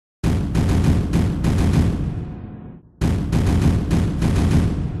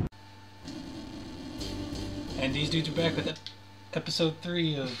And these dudes are back with episode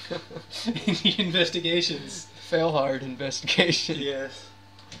 3 of Investigations. Fail hard investigation. Yes.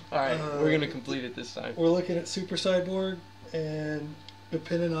 Alright, we're gonna complete it this time. We're looking at Super Cyborg, and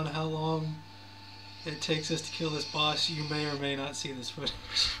depending on how long it takes us to kill this boss, you may or may not see this footage.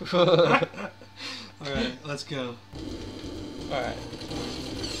 Alright, let's go. Alright.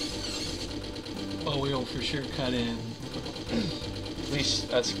 Oh, we'll for sure cut in. At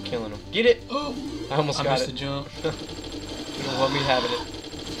least that's killing him. Get it! Oh! I almost got missed it. the jump. You don't want me having it.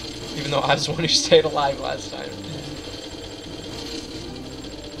 Even though I was the one who stayed alive last time.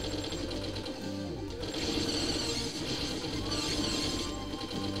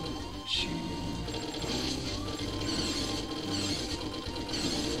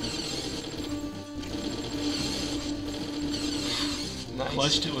 Nice.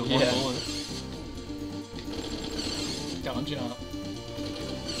 Clutched it with one bullet. Don't jump.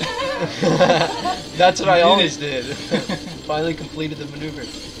 That's what I always did. Finally completed the maneuver.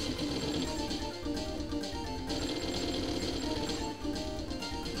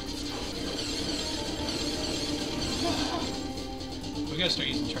 We gotta start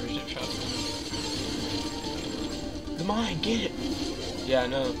using charged up shots. The mine, get it! Yeah, I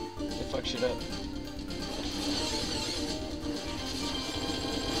know. It fucks shit up.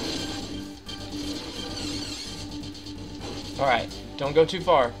 Alright, don't go too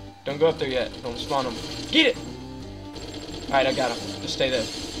far. Don't go up there yet. Don't spawn him. Get it! Alright, I got him. Just stay there.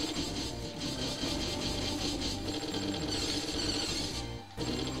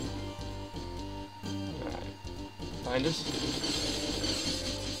 Alright. Find us.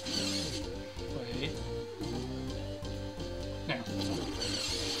 Wait. Now.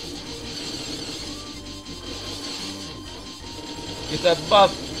 Get that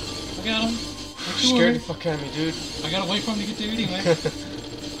buff! I got him. Scared the fuck out of me, dude. I gotta wait for him to get there anyway.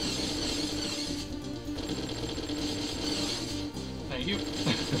 Thank you.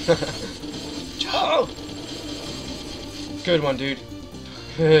 Oh! Good one, dude.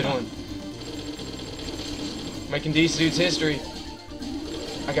 Good one. Making these dudes history.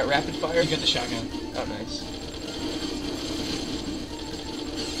 I got rapid fire. You got the shotgun. Oh, nice.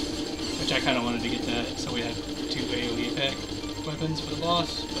 Which I kind of wanted to get that, so we had 2 AoE attack weapons for the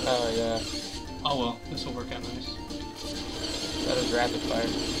boss. Oh, yeah. Oh well, this will work out nice. That is rapid fire.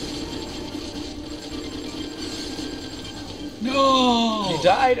 No! You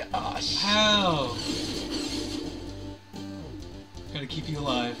died? Oh, shit. How? Gotta keep you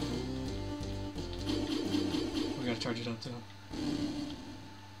alive. We gotta charge it up too.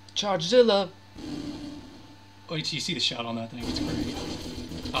 Chargezilla! Oh, you see the shot on that thing, it's great.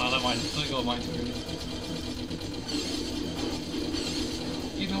 Oh, let go of mine too early.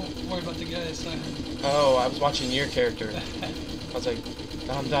 You don't worry about the guy, Simon. Oh, I was watching your character. I was like,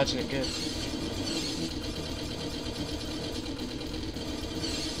 oh, I'm dodging it good.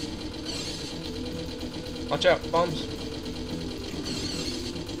 Watch out, bombs.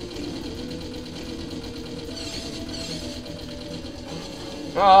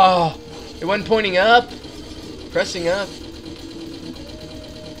 Oh, it wasn't pointing up. Pressing up.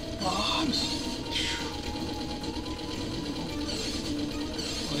 Bombs!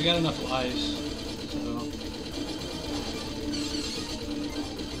 Well, we got enough lives, so...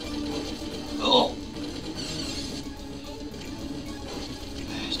 Oh!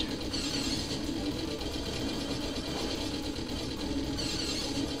 Bastard.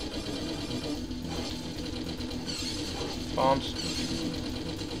 Bombs.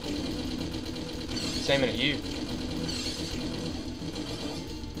 It's aiming at you.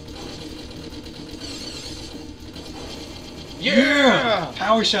 Yeah!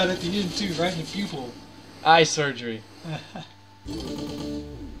 Power shot at the end too, right in the pupil. Eye surgery.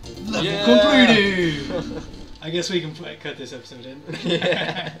 Level completed! I guess we can cut this episode in.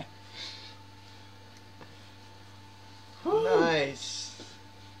 Yeah. Nice.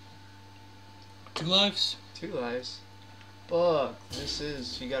 2 lives? 2 lives. Fuck.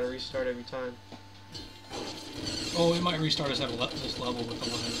 You gotta restart every time. Oh, it might restart us at this level with the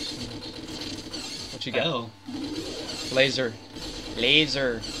lives. What you got? Hell. Laser.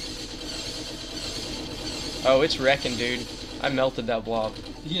 Laser. Oh, it's wrecking, dude. I melted that blob.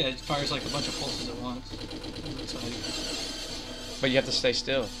 Yeah, it fires like a bunch of pulses at once. It looks like. But you have to stay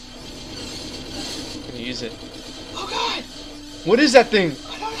still. Can you use it? Oh god! What is that thing?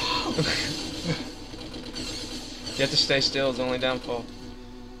 I don't know! You have to stay still, it's the only downfall.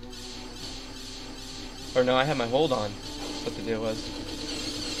 Or no, I had my hold on. That's what the deal was.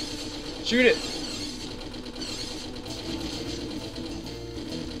 Shoot it!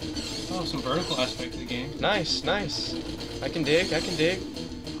 Oh, some vertical aspect to the game. Nice, nice. I can dig, I can dig.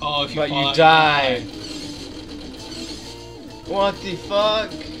 Oh, if you But fall you out, die. What the fuck?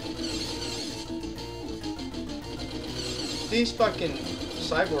 These fucking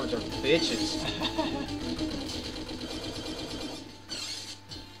cyborgs are bitches.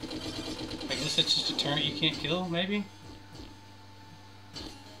 I guess that's just a turret you can't kill, maybe?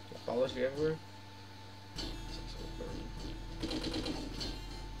 It follows you everywhere.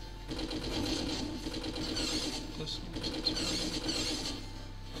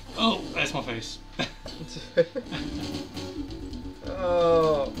 Oh, that's my face.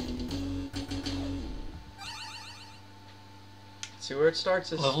 Oh. See where it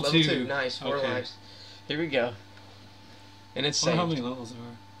starts? It's level 2. Nice, 4 Okay. lives. Here we go. And it's I wonder how saved. many levels there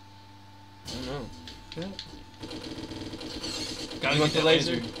are. I don't know. Yeah. You want the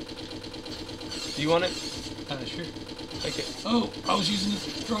laser? Do you want it? Sure. Take it. Oh, I was using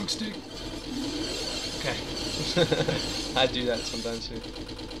the drug stick. Okay. I do that sometimes too.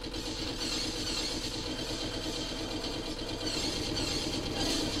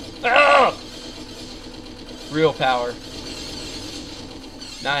 Ah! Real power.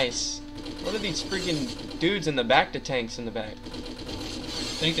 Nice. What are these freaking dudes in the back to tanks in the back?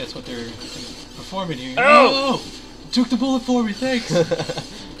 I think that's what they're performing here. Oh! Oh! Took the bullet for me, thanks.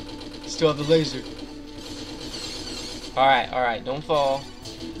 Still have the laser. Alright, don't fall.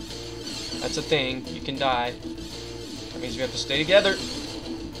 That's a thing. You can die. That means we have to stay together.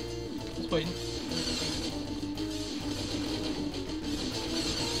 Just waiting.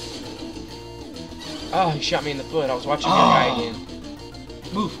 Oh, he shot me in the foot. I was watching your guy again.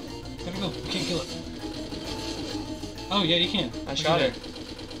 Move. Gotta go. You can't kill it. Oh, yeah, you can. I shot it.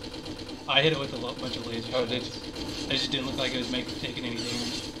 I hit it with a bunch of lasers. Oh, did you? It just didn't look like it was taking any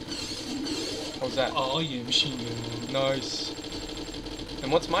damage. What was that? Oh, yeah, machine gun. Nice.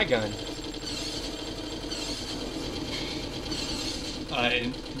 And what's my gun?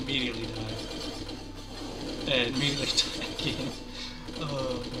 I immediately died. And immediately died again.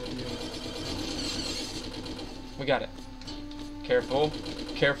 Oh, my God. We got it. Careful.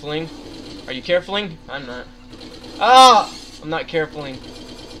 Carefuling. Are you carefuling? I'm not. Ah! I'm not carefuling.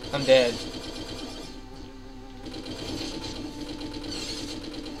 I'm dead.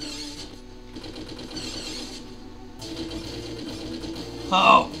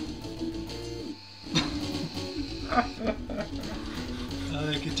 Oh!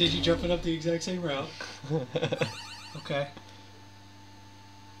 Continue jumping up the exact same route. Okay.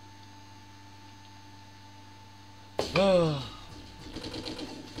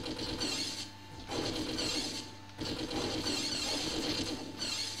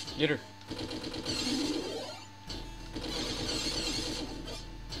 Get her.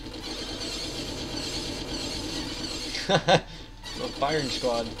 A firing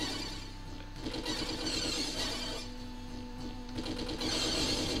squad.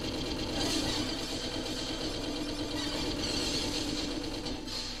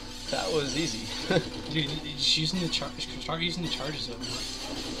 That was easy. Dude, just using the start using the charges up more.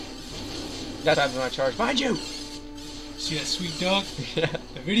 That's having my charge. Behind you! See that sweet duck? Yeah.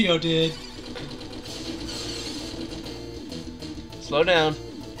 The video did. Slow down.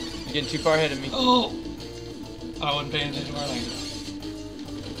 You're getting too far ahead of me. Oh! I wasn't paying attention to our landing.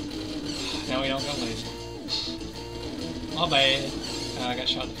 Now we don't got laser. My bad. I got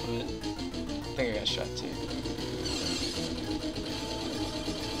shot in the foot. I think I got shot too.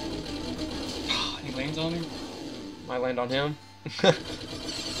 He lands on him? Might land on him. There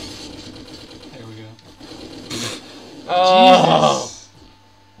we go. Oh!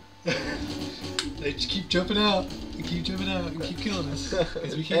 They just keep jumping out. They keep jumping out and keep killing us.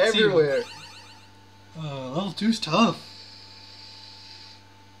 Because we can't Everywhere. see them. Level 2's tough.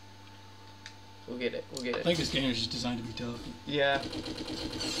 We'll get it. We'll get I it. think this game is just designed to be tough. Yeah.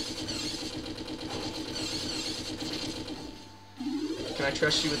 Can I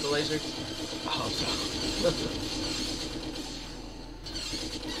trust you with the laser? I hope so.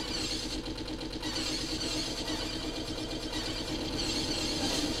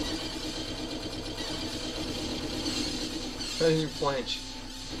 How does your flanch?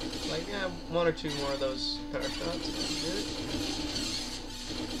 Like, yeah, 1 or 2 more of those power shots. Good.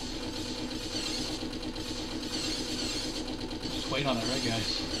 Just wait on that red guy.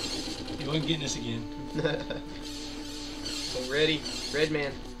 He wasn't getting us again. So ready. Red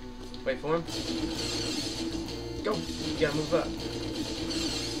man. Wait for him. Go. You gotta move up.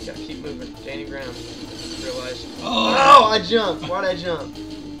 You gotta keep moving. Gaining ground. Realize. Oh, I jumped. Why'd I jump?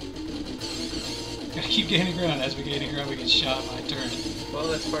 Gotta keep gaining ground. As we gain ground, we get shot by a turret. Well,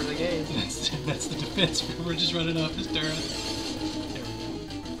 that's part of the game. That's the defense. We're just running off this turret. There we go.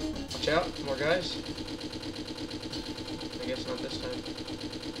 Watch out. More guys. I guess not this time.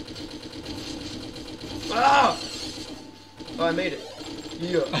 Ah! Oh, I made it.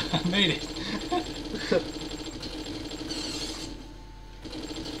 Yeah. I made it.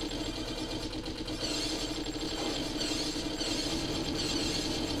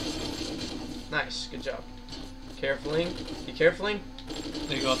 Nice, good job. Carefuling. Be carefuling.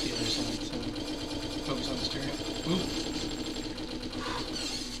 They go up the other side, so focus on the steering. Ooh.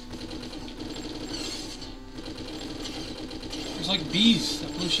 There's like bees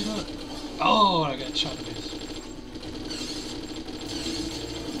that blew shit up. Oh, I got shot in the face.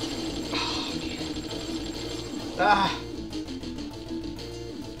 Oh, man. Ah!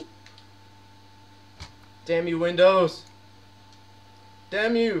 Damn you, Windows!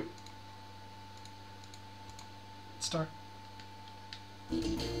 Damn you! Start.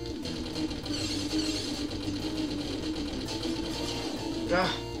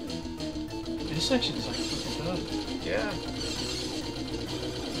 Ah! This section is like fucking tough. Yeah.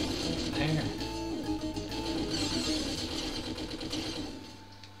 There.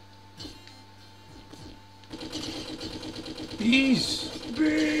 Bees!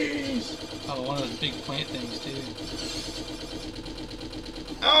 Bees! Oh, one of those big plant things, too.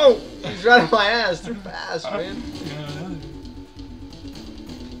 Oh! He's right on my ass too fast, man. Yeah, I know.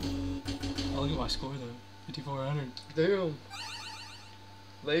 Oh, look at my score, though. 5,400. Damn.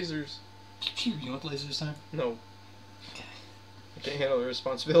 Lasers. You want lasers this time? No. I can't handle the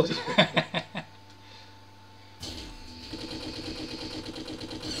responsibility.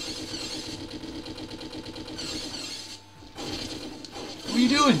 What are you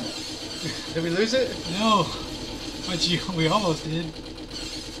doing? Did we lose it? No. But we almost did.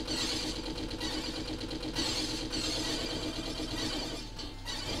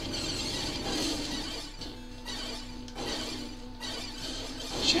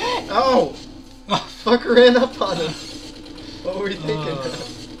 Shit! Oh! Fucker ran up on him. What were you thinking?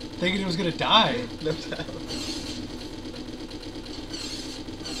 Thinking it was gonna die. No doubt.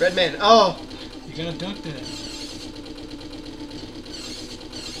 Red man. Oh! You gotta dunk that.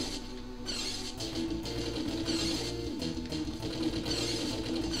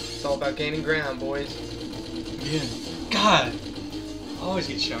 It's all about gaining ground, boys. Yeah. God! I always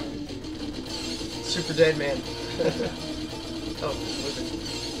get shot. Super dead man. Oh, moving.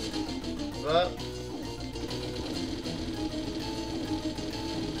 Move up.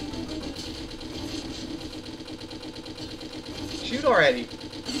 Shoot already.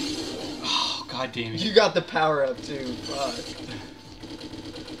 Oh, god damn it. You got the power up too. Fuck.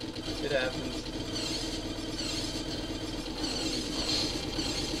 It happens.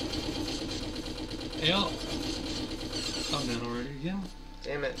 Hell. I'm dead already again.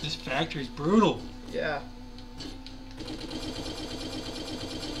 Damn it. This factory's brutal. Yeah.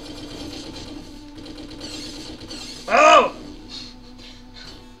 Oh!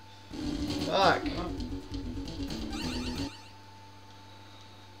 Fuck.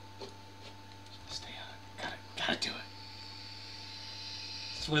 Stay on. Gotta do it.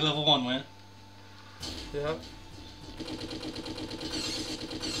 That's the way level 1 went. Yep.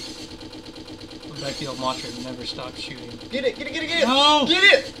 Go back to the old mantra, never stop shooting. Get it, get it, get it, get it! No! Get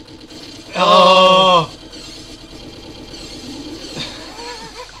it! Oh!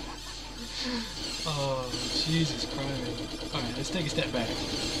 Oh, Jesus Christ. Alright, let's take a step back.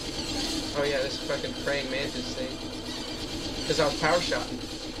 Oh yeah, this fucking praying mantis thing. Because I was power shotting.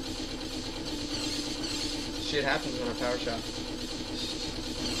 Shit happens when I power shot.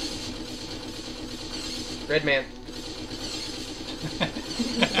 Red man.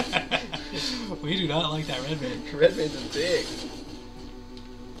 We do not like that red man. Red man's a dick.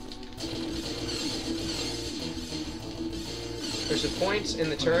 There's a point in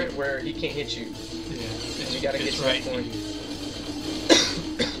the turret where he can't hit you. Yeah. And you gotta get to right. that point.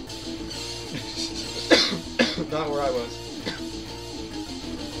 Not where I was.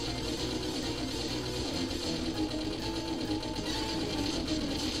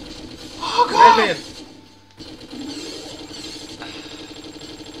 Oh god! Red man!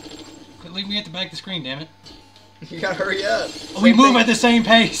 Quit leaving me at the back of the screen, damn it. You gotta hurry up. Oh, we Same move thing- at the same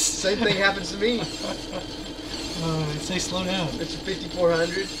pace! Same thing happens to me. Say slow down. It's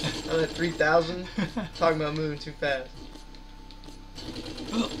 5,400. I'm at 3,000. Talking about moving too fast.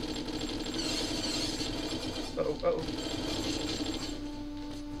 Oh. Uh-oh, uh-oh.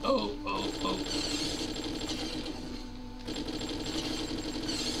 Oh, oh, oh.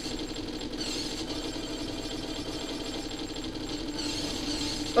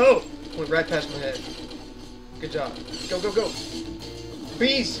 Oh! Went right past my head. Good job. Go, go, go!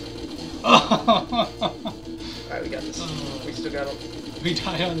 Bees! Alright, we got this. We still got them. We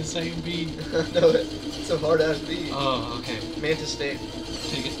die on the same beat. No, it's a hard ass bee. Oh, okay. Mantis state.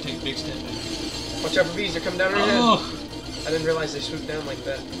 Take a big step back. Watch out for bees, they're coming down our head. Oh! I didn't realize they swooped down like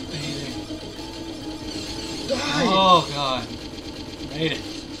that. Die! Oh god. Made it.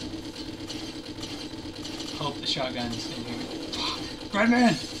 Hope the shotgun's in here. Red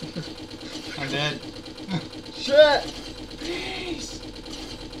man! I'm dead. Shit! Please!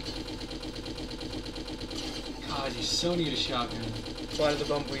 God, you so need a shotgun. Why did the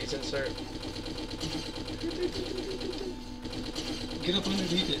bumblebees insert? Get up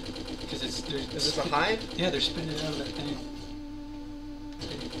underneath it. Because it's... Is this a hive? Yeah, they're spinning it out of that thing.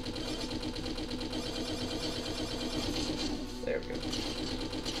 There we go.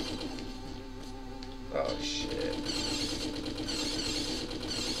 Oh shit.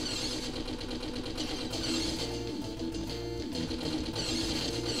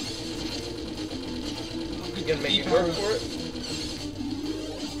 You gonna make it work for it?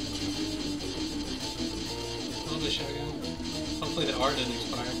 Oh, the shotgun. Hopefully the art doesn't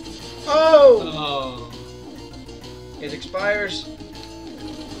expire. Oh! Oh. It expires.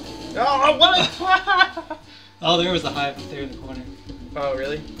 Oh, what? Oh, there was the hive there in the corner. Oh,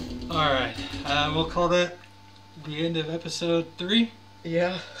 really? Alright, we'll call that the end of episode 3.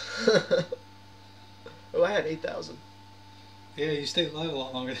 Yeah. Oh, I had 8,000. Yeah, you stayed alive a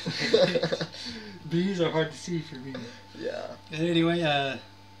lot longer than me. Bees are hard to see for me. Yeah. And anyway,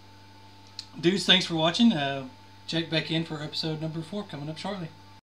 dudes, thanks for watching. Check back in for episode number 4 coming up shortly.